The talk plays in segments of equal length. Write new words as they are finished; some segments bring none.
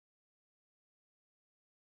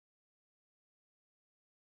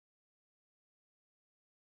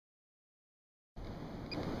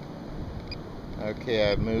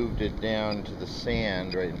Okay, I've moved it down to the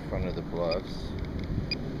sand right in front of the bluffs.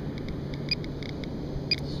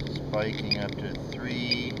 Spiking up to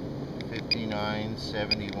 359,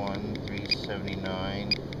 71,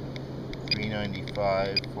 379,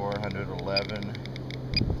 395, 411,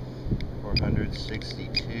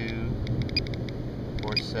 462,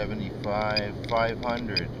 475,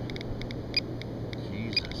 500.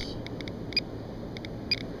 Jesus.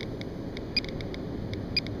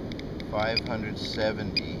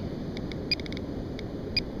 570.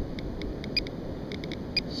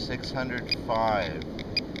 605.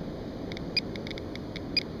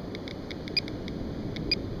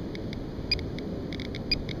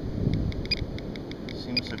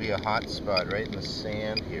 Seems to be a hot spot right in the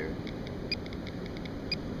sand here.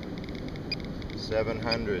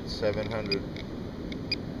 700, 700.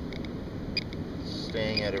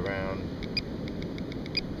 Staying at around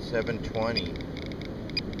 720.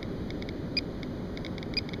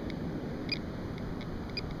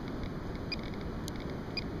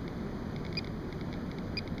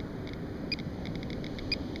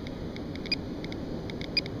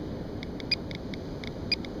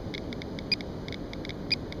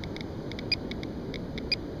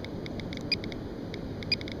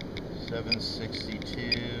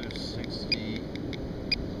 $762, 60.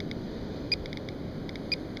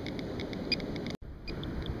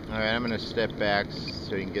 Alright, I'm going to step back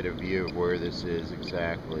so you can get a view of where this is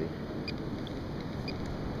exactly.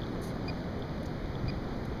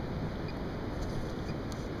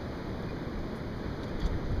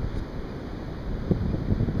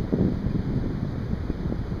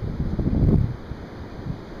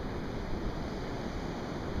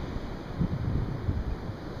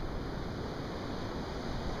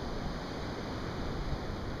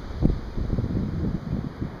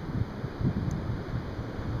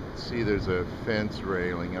 See, there's a fence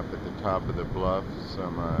railing up at the top of the bluff,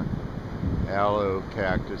 some aloe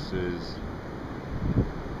cactuses.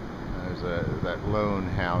 There's that lone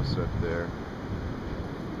house up there.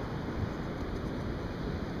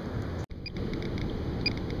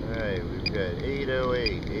 Alright, we've got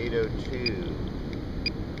 808, 802,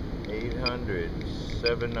 800,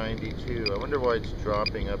 792. I wonder why it's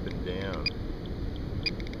dropping up and down.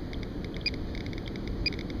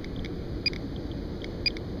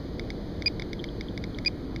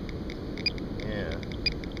 Yeah.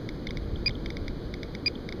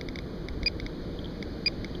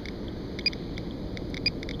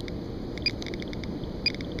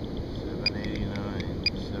 789,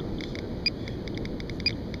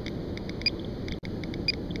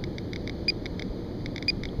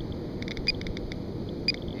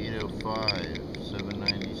 805,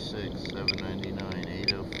 796, 799,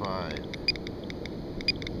 805.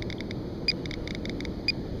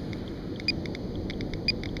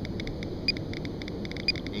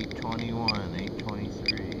 821,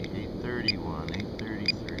 823, 831,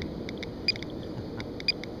 833.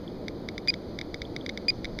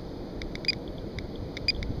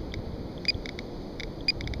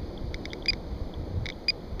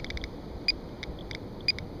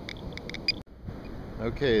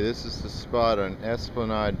 Okay, this is the spot on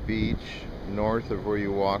Esplanade Beach, north of where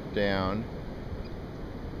you walk down.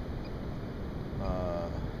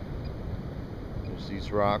 There's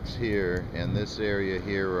these rocks here, and this area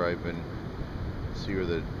here where I've been, see where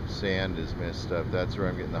the sand is messed up, that's where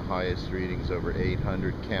I'm getting the highest readings, over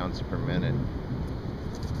 800 counts per minute,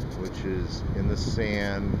 which is in the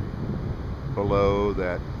sand below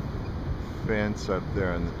that fence up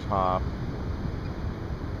there on the top.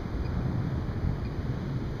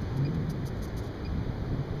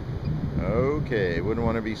 Okay, wouldn't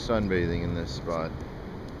want to be sunbathing in this spot.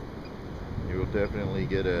 You will definitely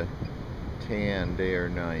get a tan day or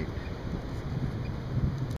night.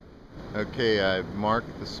 Okay, I've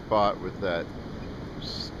marked the spot with that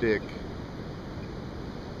stick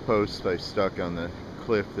post I stuck on the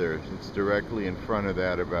cliff there. It's directly in front of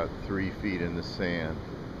that, about 3 feet in the sand.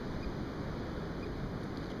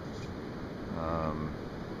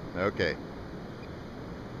 Okay.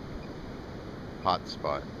 Hot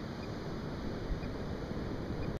spot.